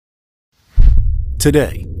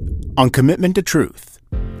Today, on Commitment to Truth.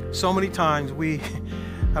 So many times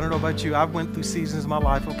I don't know about you, I've went through seasons of my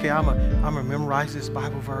life, okay, I'm gonna memorize this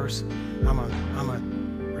Bible verse, I'm gonna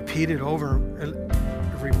repeat it over and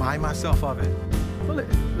remind myself of it. Well,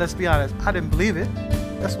 let's be honest, I didn't believe it.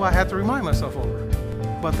 That's why I had to remind myself over it.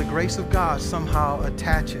 But the grace of God somehow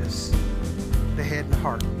attaches the head and the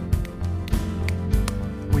heart.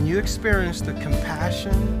 When you experience the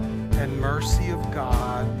compassion and mercy of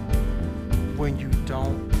God when you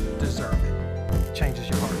don't deserve it, it changes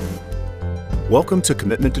your heart. Welcome to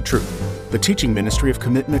Commitment to Truth, the teaching ministry of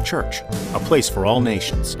Commitment Church, a place for all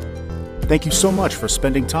nations. Thank you so much for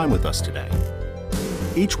spending time with us today.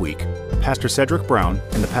 Each week, Pastor Cedric Brown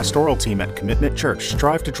and the pastoral team at Commitment Church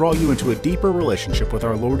strive to draw you into a deeper relationship with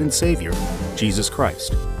our Lord and Savior, Jesus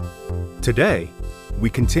Christ. Today,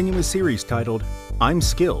 we continue a series titled, I'm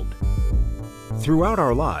Skilled. Throughout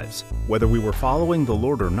our lives, whether we were following the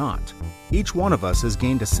Lord or not, each one of us has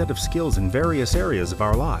gained a set of skills in various areas of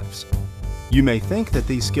our lives. You may think that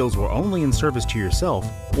these skills were only in service to yourself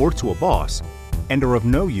or to a boss and are of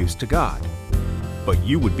no use to God. But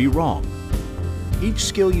you would be wrong. Each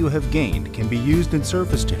skill you have gained can be used in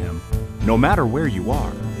service to Him, no matter where you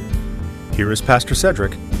are. Here is Pastor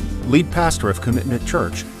Cedric, lead pastor of Commitment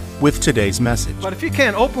Church, with today's message. But if you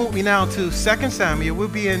can, open with me now to 2 Samuel. We'll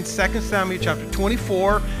be in 2 Samuel chapter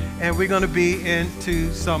 24, and we're going to be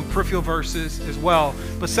into some peripheral verses as well.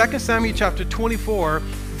 But 2 Samuel chapter 24,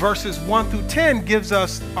 verses 1 through 10 gives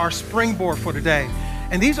us our springboard for today.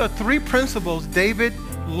 And these are three principles David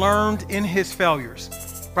learned in his failures,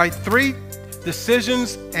 right? Three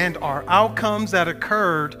decisions and our outcomes that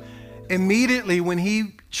occurred immediately when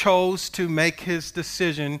he chose to make his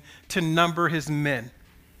decision to number his men.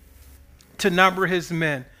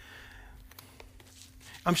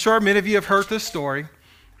 I'm sure many of you have heard this story,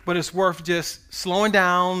 but it's worth just slowing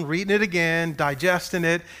down, reading it again, digesting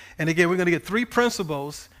it. And again, we're going to get three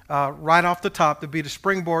principles right off the top to be the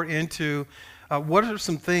springboard into what are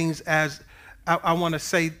some things as I want to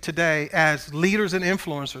say today as leaders and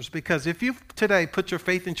influencers. Because if you today put your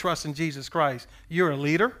faith and trust in Jesus Christ, you're a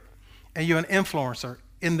leader and you're an influencer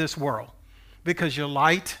in this world. Because you're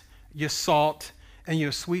light, you're salt, and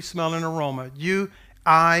your sweet smelling aroma.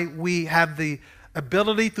 We have the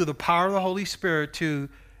ability through the power of the Holy Spirit to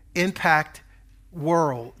impact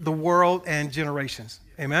the world and generations.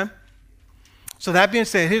 Amen? So that being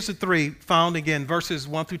said, here's the three found again, verses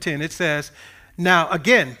 1 through 10. It says, now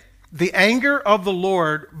again, the anger of the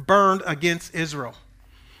Lord burned against Israel,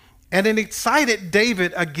 and it excited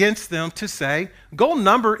David against them to say, go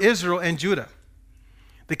number Israel and Judah.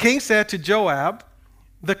 The king said to Joab,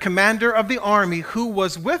 the commander of the army who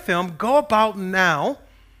was with him, go about now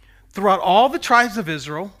throughout all the tribes of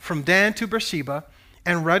Israel, from Dan to Beersheba,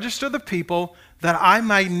 and register the people that I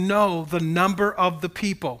might know the number of the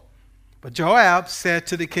people. But Joab said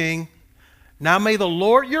to the king, now may the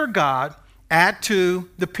Lord your God add to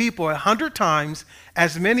the people 100 times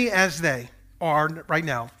as many as they are right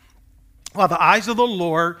now, while the eyes of the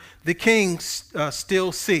Lord, the king,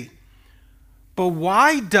 still see. But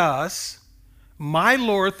why does my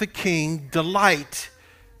Lord the king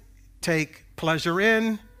take pleasure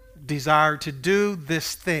in, desire to do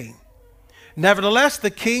this thing? Nevertheless, the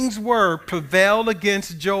king's word prevailed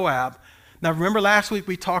against Joab. Now, remember last week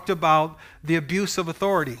we talked about the abuse of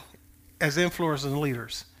authority as influencers and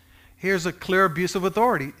leaders. Here's a clear abuse of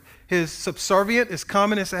authority. His subservient is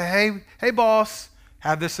coming and saying, hey, boss,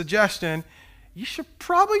 have this suggestion. You should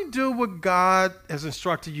probably do what God has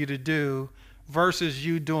instructed you to do versus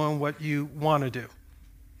you doing what you want to do.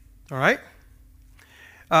 All right?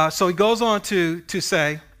 So he goes on to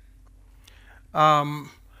say,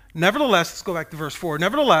 nevertheless, let's go back to verse 4.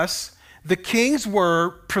 Nevertheless, the king's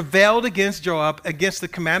word prevailed against Joab, against the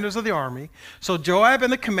commanders of the army. So Joab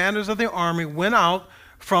and the commanders of the army went out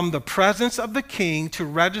from the presence of the king to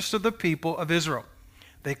register the people of Israel.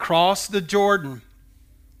 They crossed the Jordan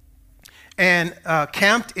and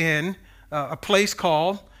camped in a place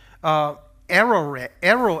called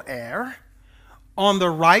Aroer, on the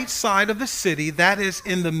right side of the city, that is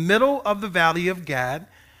in the middle of the valley of Gad,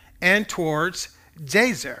 and towards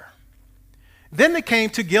Jazer. Then they came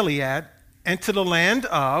to Gilead and to the land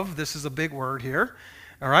of, this is a big word here,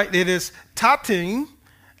 all right, it is Tatim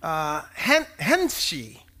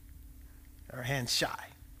Henshi, or Henshai,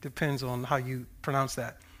 depends on how you pronounce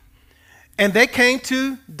that. And they came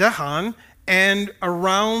to Dahan and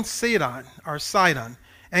around Sidon,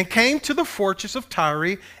 and came to the fortress of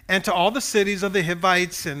Tyre and to all the cities of the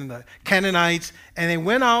Hivites and the Canaanites, and they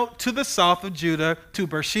went out to the south of Judah to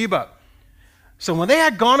Beersheba. So when they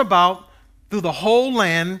had gone about through the whole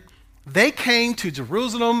land, They came to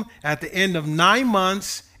Jerusalem at the end of 9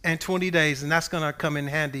 months and 20 days, and that's going to come in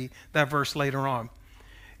handy, that verse later on.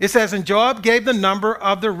 It says, and Joab gave the number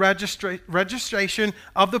of the registration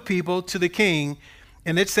of the people to the king,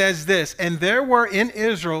 and it says this, and there were in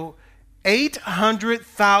Israel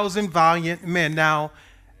 800,000 valiant men. Now,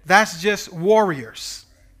 that's just warriors,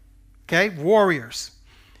 okay, warriors,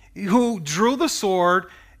 who drew the sword,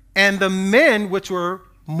 and the men, which were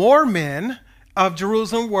more men of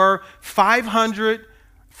Jerusalem, were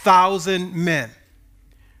 500,000 men.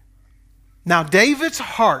 Now, David's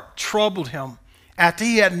heart troubled him after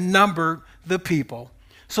he had numbered the people.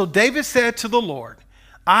 So David said to the Lord,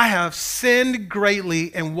 I have sinned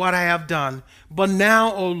greatly in what I have done. But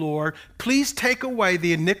now, O Lord, please take away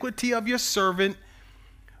the iniquity of your servant,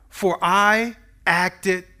 for I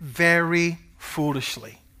acted very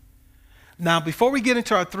foolishly. Now, before we get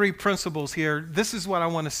into our three principles here, this is what I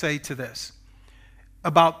want to say to this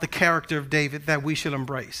about the character of David that we should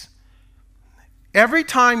embrace. Every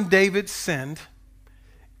time David sinned,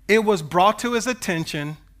 it was brought to his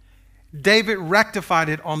attention, David rectified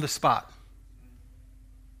it on the spot.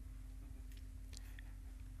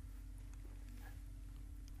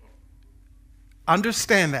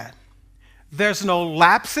 Understand that. There's no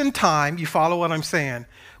lapse in time. You follow what I'm saying?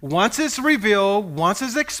 Once it's revealed, once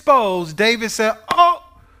it's exposed, David said, oh,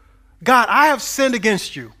 God, I have sinned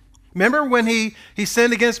against you. Remember when he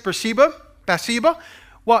sinned against Bathsheba?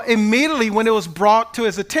 Well, immediately when it was brought to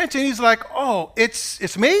his attention, he's like, oh,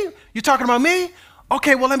 it's me? You're talking about me?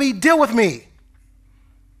 Okay, well, let me deal with me.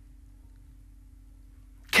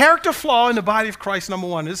 Character flaw in the body of Christ, number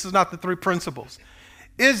one, this is not the three principles,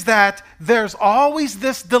 is that there's always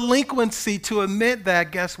this delinquency to admit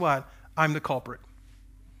that, guess what? I'm the culprit.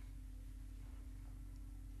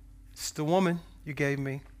 It's the woman you gave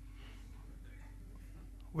me.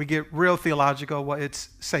 We get real theological, well, it's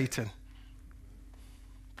Satan.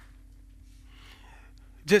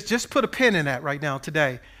 Just put a pin in that right now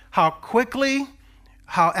today. How quickly,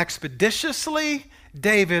 how expeditiously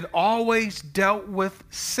David always dealt with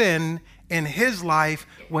sin in his life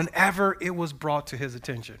whenever it was brought to his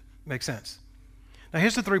attention. Makes sense? Now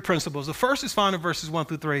here's the three principles. The first is found in verses 1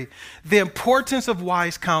 through 3. The importance of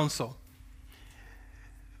wise counsel.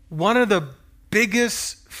 One of the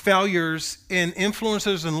biggest failures in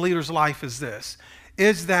influencers and leaders' life is this,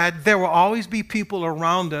 is that there will always be people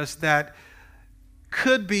around us that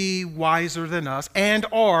could be wiser than us, and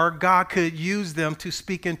or God could use them to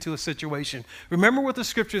speak into a situation. Remember what the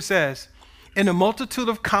scripture says, in a multitude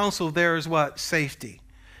of counsel there is what? Safety.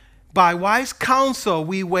 By wise counsel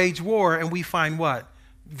we wage war and we find what?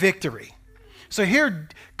 Victory. So here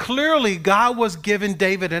clearly God was giving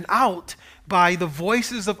David an out by the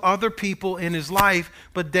voices of other people in his life,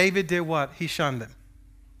 but David did what? He shunned them.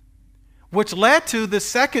 Which led to the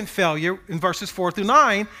second failure in verses 4 through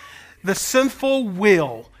 9, the sinful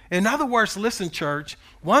will. In other words, listen, church,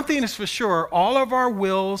 one thing is for sure, all of our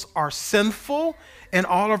wills are sinful, and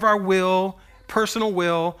all of our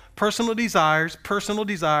personal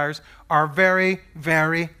desires are very,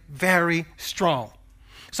 very, very strong.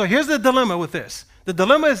 So here's the dilemma with this. The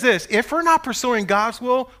dilemma is this: if we're not pursuing God's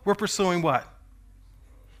will, we're pursuing what?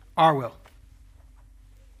 Our will.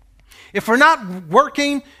 If we're not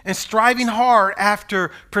working and striving hard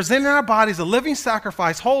after presenting our bodies a living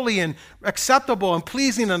sacrifice, holy and acceptable and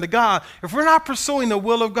pleasing unto God, if we're not pursuing the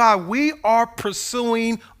will of God, we are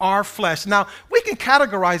pursuing our flesh. Now, we can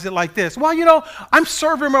categorize it like this. Well, I'm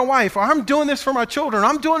serving my wife, or I'm doing this for my children,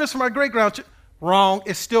 I'm doing this for my great-grandchildren. Wrong.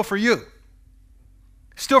 It's still for you.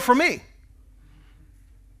 Still for me.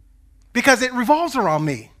 Because it revolves around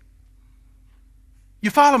me. You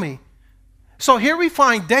follow me? So here we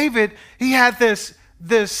find David, he had this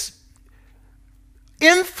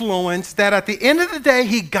influence that at the end of the day,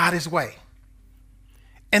 he got his way.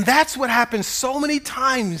 And that's what happens so many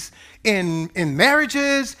times in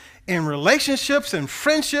marriages, in relationships, in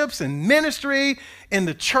friendships, in ministry, in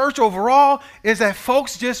the church overall, is that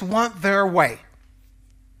folks just want their way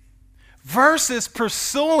versus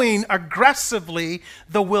pursuing aggressively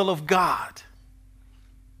the will of God.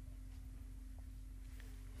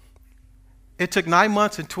 It took 9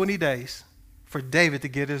 months and 20 days for David to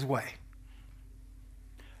get his way.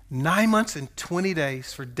 9 months and 20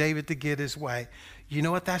 days for David to get his way. You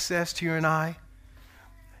know what that says to you and I?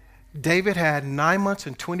 David had 9 months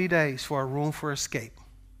and 20 days for a room for escape,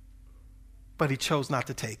 but he chose not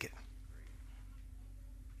to take it.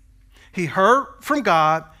 He heard from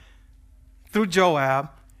God through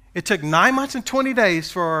Joab. It took 9 months and 20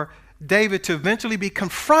 days for David to eventually be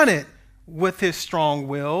confronted with his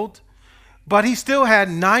strong-willed, but he still had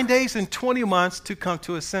 9 days and 20 months to come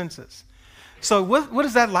to his senses. So what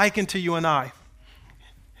is that liken to you and I?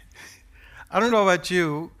 I don't know about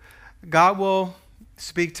you. God will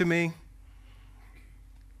speak to me.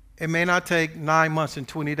 It may not take 9 months and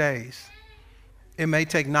 20 days. It may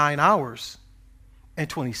take 9 hours and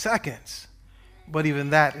 20 seconds. But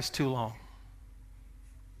even that is too long.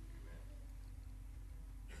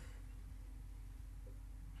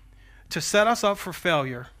 To set us up for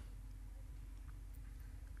failure,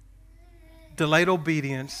 delayed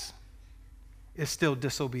obedience is still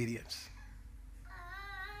disobedience.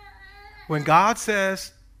 When God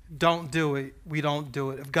says, don't do it, we don't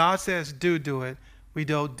do it. If God says, do it, we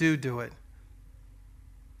don't do it.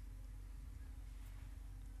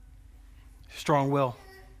 Strong will.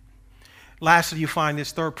 Lastly, you find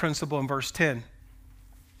this third principle in verse 10.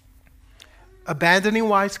 Abandoning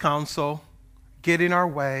wise counsel, getting our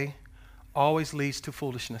way, always leads to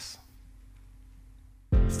foolishness.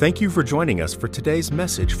 Thank you for joining us for today's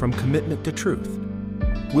message from Commitment to Truth.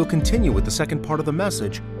 We'll continue with the second part of the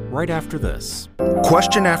message right after this.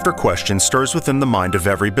 Question after question stirs within the mind of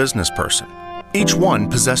every business person, each one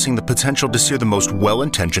possessing the potential to sear the most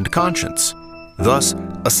well-intentioned conscience. Thus,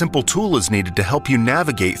 a simple tool is needed to help you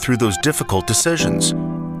navigate through those difficult decisions,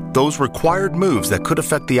 those required moves that could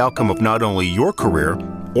affect the outcome of not only your career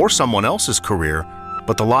or someone else's career,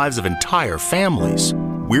 but the lives of entire families.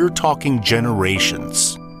 We're talking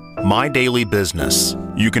generations. My Daily Business.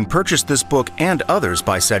 You can purchase this book and others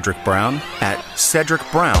by Cedric Brown at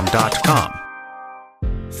cedricbrown.com.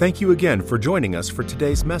 Thank you again for joining us for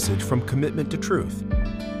today's message from Commitment to Truth.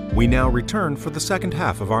 We now return for the second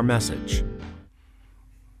half of our message.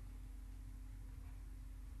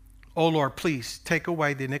 O Lord, please take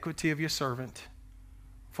away the iniquity of your servant,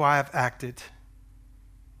 for I have acted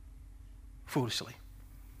foolishly.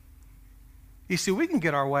 You see, we can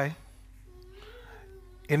get our way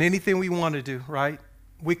in anything we want to do, right?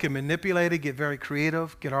 We can manipulate it, get very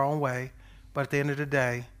creative, get our own way, but at the end of the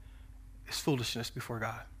day, it's foolishness before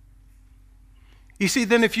God. You see,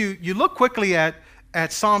 then if you look quickly at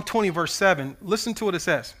Psalm 20, verse 7, listen to what it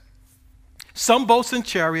says. Some boast in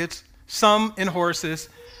chariots, some in horses,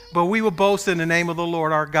 but we will boast in the name of the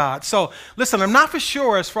Lord our God. So listen, I'm not for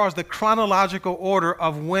sure as far as the chronological order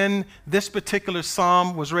of when this particular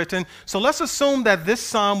psalm was written. So let's assume that this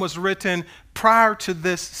psalm was written prior to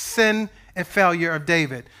this sin and failure of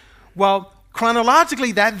David. Well,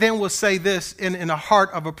 chronologically, that then will say this in the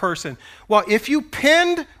heart of a person. Well, if you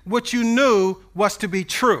penned what you knew was to be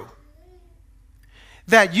true,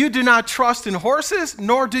 that you do not trust in horses,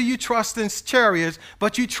 nor do you trust in chariots,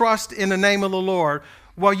 but you trust in the name of the Lord,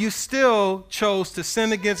 well, you still chose to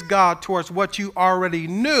sin against God towards what you already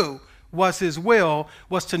knew was his will,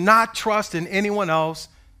 was to not trust in anyone else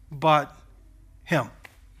but him.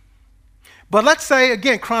 But let's say,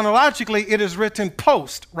 again, chronologically, it is written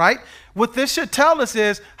post, right? What this should tell us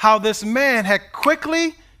is how this man had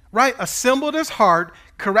quickly, right, assembled his heart,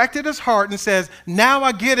 corrected his heart, and says, now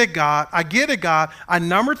I get it, God. I get it, God. I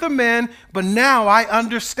numbered the men, but now I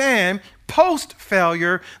understand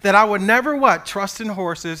post-failure that I would never what? Trust in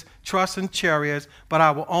horses, trust in chariots, but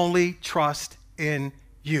I will only trust in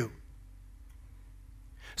you.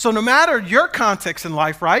 So no matter your context in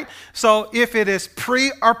life, right? So if it is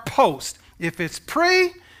pre or post, if it's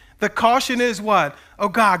pre, the caution is what? Oh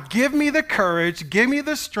God, give me the courage, give me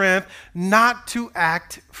the strength not to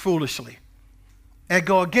act foolishly and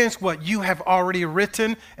go against what you have already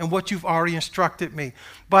written and what you've already instructed me.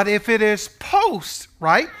 But if it is post,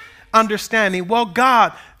 right? Understanding, well,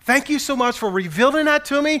 God, thank you so much for revealing that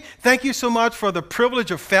to me. Thank you so much for the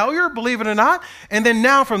privilege of failure, believe it or not. And then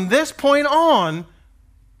now from this point on,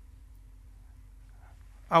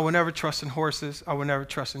 I will never trust in horses. I will never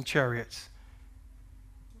trust in chariots,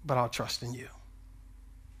 but I'll trust in you.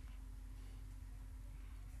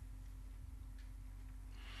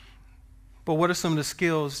 But what are some of the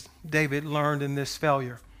skills David learned in this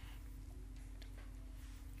failure?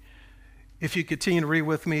 If you continue to read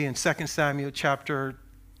with me in 2 Samuel chapter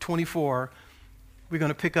 24, we're going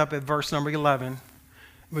to pick up at verse number 11.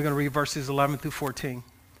 We're going to read verses 11 through 14.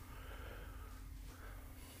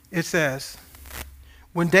 It says,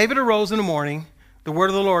 when David arose in the morning, the word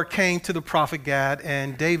of the Lord came to the prophet Gad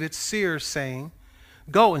and David's seers, saying,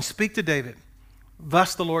 go and speak to David.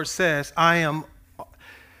 Thus the Lord says,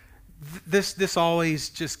 this always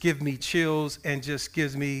just gives me chills and just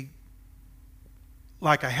gives me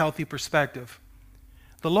like a healthy perspective.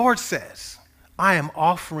 The Lord says, I am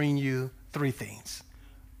offering you 3 things.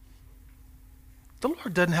 The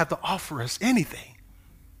Lord doesn't have to offer us anything,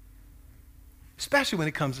 especially when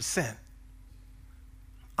it comes to sin.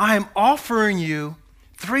 I am offering you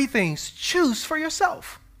 3 things. Choose for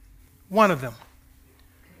yourself one of them.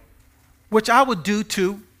 which I would do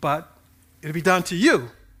too, but it'll be done to you,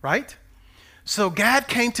 right? So Gad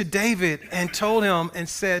came to David and told him and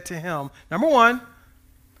said to him, number one,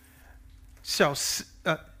 shall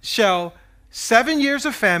 7 years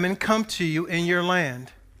of famine come to you in your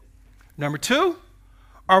land? Number two,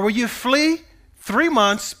 or will you flee 3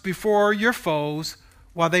 months before your foes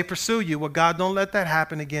while they pursue you? Well, God, don't let that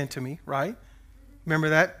happen again to me, right? Remember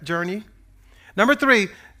that journey? Number three,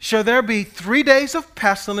 shall there be 3 days of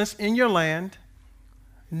pestilence in your land?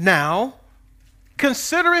 Now,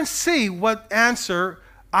 consider and see what answer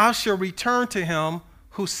I shall return to him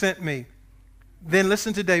who sent me. Then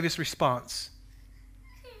listen to David's response.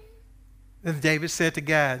 Then David said to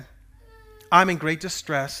Gad, I'm in great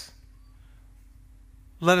distress.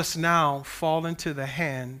 Let us now fall into the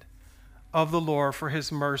hand of the Lord, for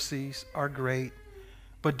his mercies are great.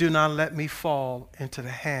 But do not let me fall into the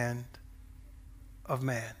hand of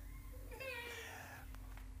man.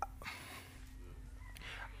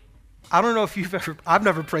 I don't know if I've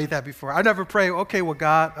never prayed that before. I never prayed, okay, well,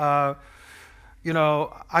 God,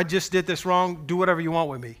 I just did this wrong. Do whatever you want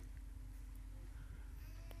with me.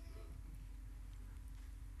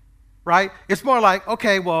 Right? It's more like,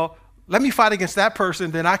 okay, well, let me fight against that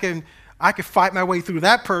person, then I can fight my way through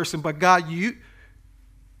that person. But God, you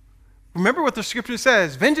remember what the scripture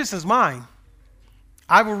says, vengeance is mine.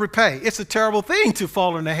 I will repay. It's a terrible thing to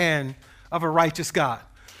fall in the hand of a righteous God.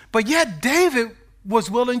 But yet David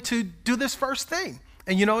was willing to do this first thing.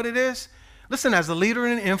 And you know what it is? Listen, as a leader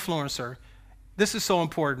and an influencer, this is so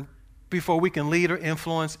important before we can lead or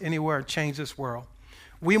influence anywhere and change this world.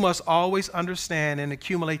 We must always understand and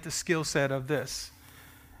accumulate the skill set of this.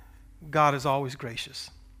 God is always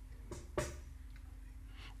gracious.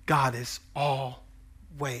 God is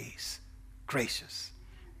always gracious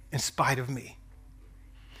in spite of me.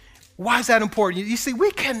 Why is that important? You see,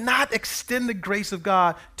 we cannot extend the grace of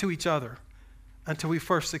God to each other until we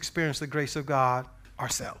first experience the grace of God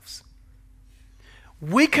ourselves.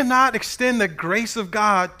 We cannot extend the grace of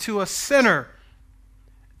God to a sinner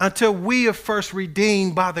until we are first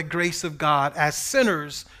redeemed by the grace of God as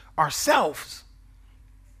sinners ourselves.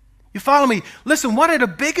 You follow me? Listen, one of the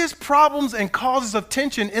biggest problems and causes of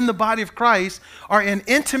tension in the body of Christ or in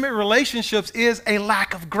intimate relationships is a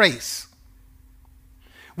lack of grace.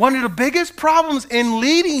 One of the biggest problems in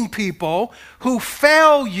leading people who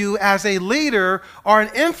fail you as a leader or an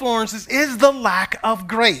influencer is the lack of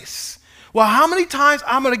grace. Well, how many times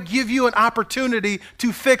I'm going to give you an opportunity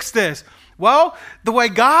to fix this? Well, the way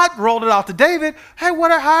God rolled it out to David, hey,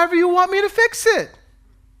 however you want me to fix it.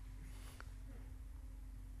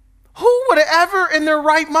 Who would ever in their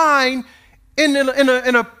right mind in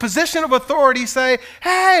a position of authority say,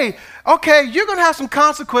 hey, okay, you're going to have some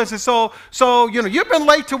consequences. So you've been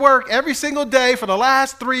late to work every single day for the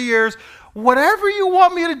last 3 years. Whatever you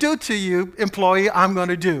want me to do to you, employee, I'm going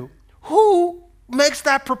to do. Who makes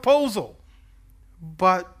that proposal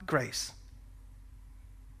but grace?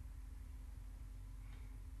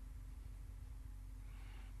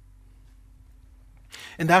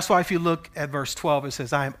 And that's why if you look at verse 12, it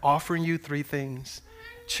says, I am offering you 3 things.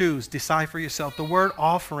 Choose, decide for yourself. The word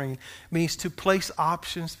offering means to place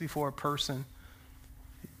options before a person.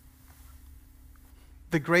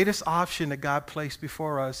 The greatest option that God placed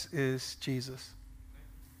before us is Jesus.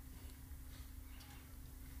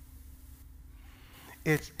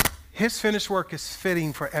 His finished work is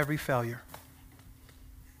fitting for every failure.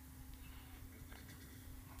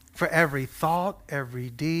 For every thought,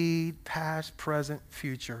 every deed, past, present,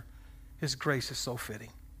 future, his grace is so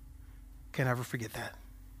fitting. Can't ever forget that.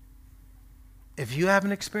 If you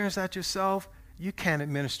haven't experienced that yourself, you can't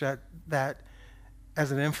administer that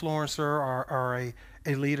as an influencer or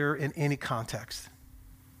a leader in any context.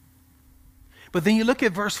 But then you look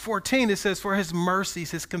at verse 14, it says, for his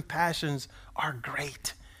mercies, his compassions are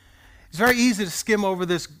great. It's very easy to skim over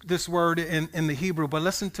this word in the Hebrew, but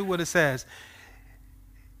listen to what it says.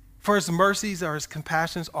 For his mercies or his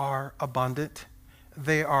compassions are abundant.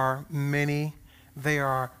 They are many. They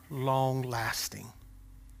are long-lasting.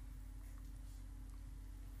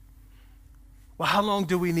 Well, how long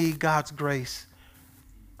do we need God's grace?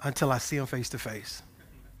 Until I see him face to face.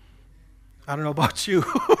 I don't know about you.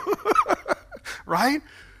 Right?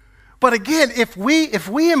 But again, if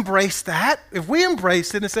we embrace that, if we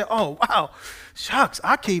embrace it and say, oh, wow, shucks,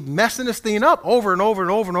 I keep messing this thing up over and over and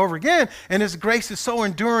over and over again, and his grace is so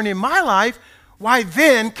enduring in my life, why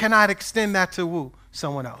then can I extend that to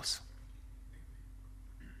someone else?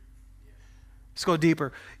 Let's go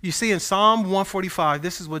deeper. You see in Psalm 145,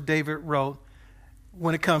 this is what David wrote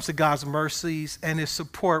when it comes to God's mercies and his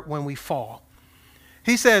support when we fall.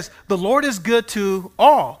 He says, the Lord is good to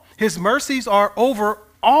all. His mercies are over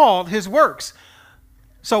all his works.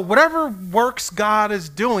 So whatever works God is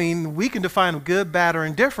doing, we can define them good, bad, or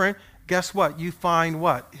indifferent. Guess what? You find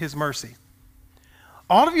what? His mercy.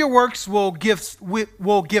 All of your works will give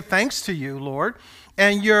thanks to you, Lord,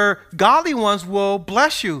 and your godly ones will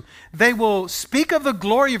bless you. They will speak of the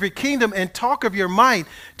glory of your kingdom and talk of your might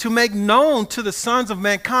to make known to the sons of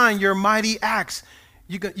mankind your mighty acts.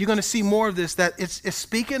 You're going to see more of this, that it's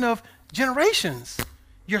speaking of generations,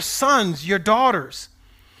 your sons, your daughters.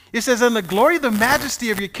 It says, in the glory of the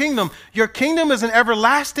majesty of your kingdom is an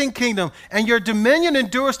everlasting kingdom, and your dominion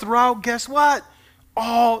endures throughout, guess what?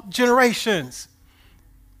 All generations.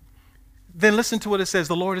 Then listen to what it says.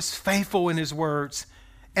 The Lord is faithful in his words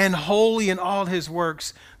and holy in all his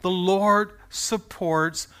works. The Lord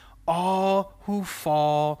supports all who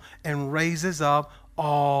fall and raises up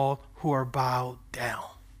all who are bowed down.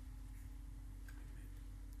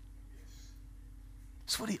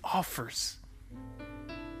 That's what he offers.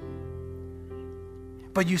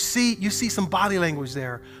 But you see some body language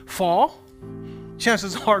there. Fall.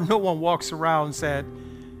 Chances are no one walks around and said,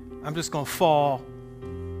 I'm just going to fall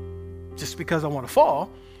just because I want to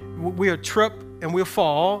fall. We'll trip and we'll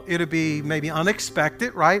fall. It'll be maybe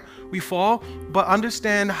unexpected, right? We fall, but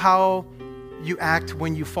understand how you act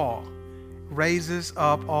when you fall. Raises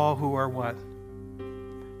up all who are what?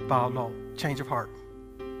 Bowed low. Change of heart.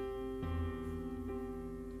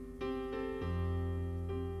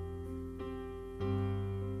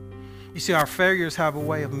 You see, our failures have a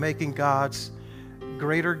way of making God's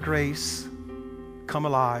greater grace come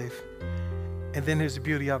alive. And then here's the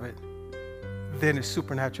beauty of it. Then it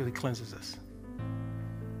supernaturally cleanses us.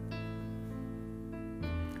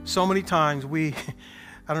 So many times I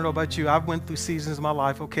don't know about you, I've went through seasons of my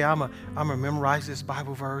life, okay, I'm gonna memorize this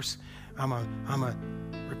Bible verse. I'm gonna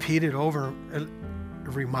repeat it over and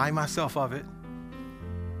remind myself of it.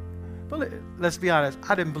 But let's be honest,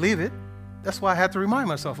 I didn't believe it. That's why I had to remind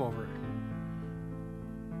myself over it.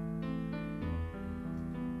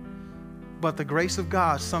 But the grace of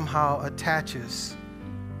God somehow attaches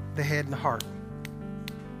the head and the heart.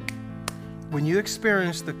 When you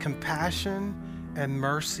experience the compassion and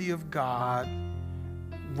mercy of God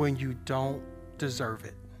when you don't deserve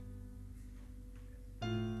it,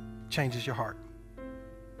 changes your heart.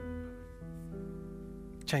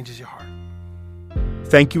 Changes your heart.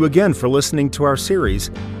 Thank you again for listening to our series,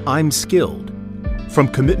 I'm Skilled. From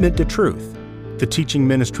Commitment to Truth, the teaching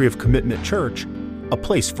ministry of Commitment Church, a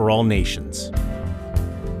place for all nations.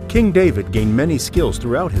 King David gained many skills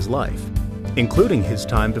throughout his life, including his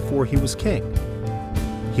time before he was king.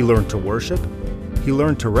 He learned to worship, he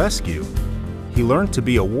learned to rescue, he learned to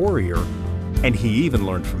be a warrior, and he even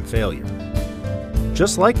learned from failure.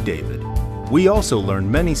 Just like David, we also learn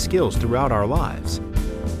many skills throughout our lives.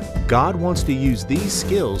 God wants to use these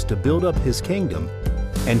skills to build up his kingdom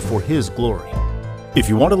and for his glory. If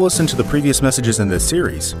you want to listen to the previous messages in this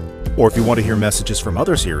series, or if you want to hear messages from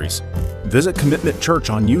other series, visit Commitment Church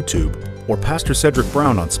on YouTube or Pastor Cedric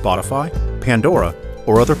Brown on Spotify, Pandora,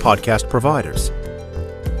 or other podcast providers.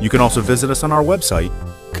 You can also visit us on our website,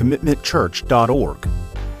 commitmentchurch.org.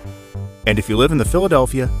 And if you live in the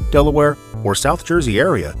Philadelphia, Delaware, or South Jersey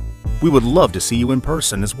area, we would love to see you in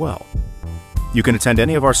person as well. You can attend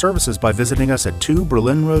any of our services by visiting us at 2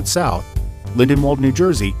 Berlin Road South, Lindenwold, New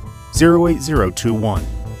Jersey, 08021.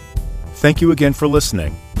 Thank you again for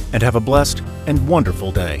listening, and have a blessed and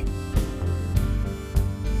wonderful day.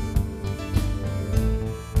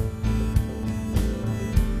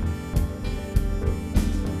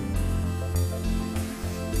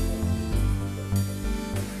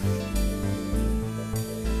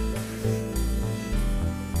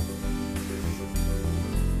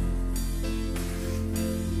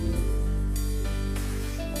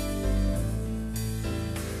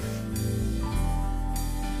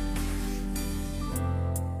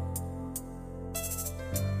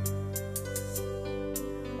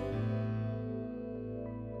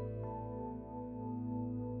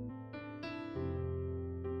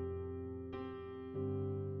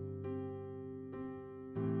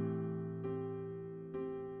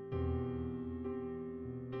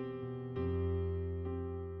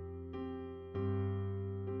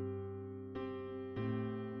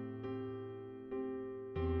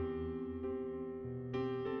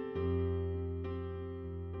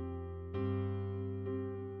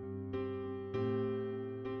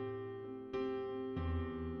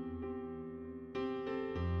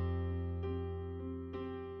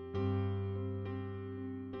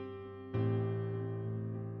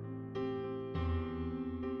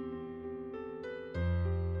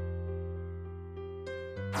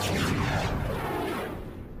 You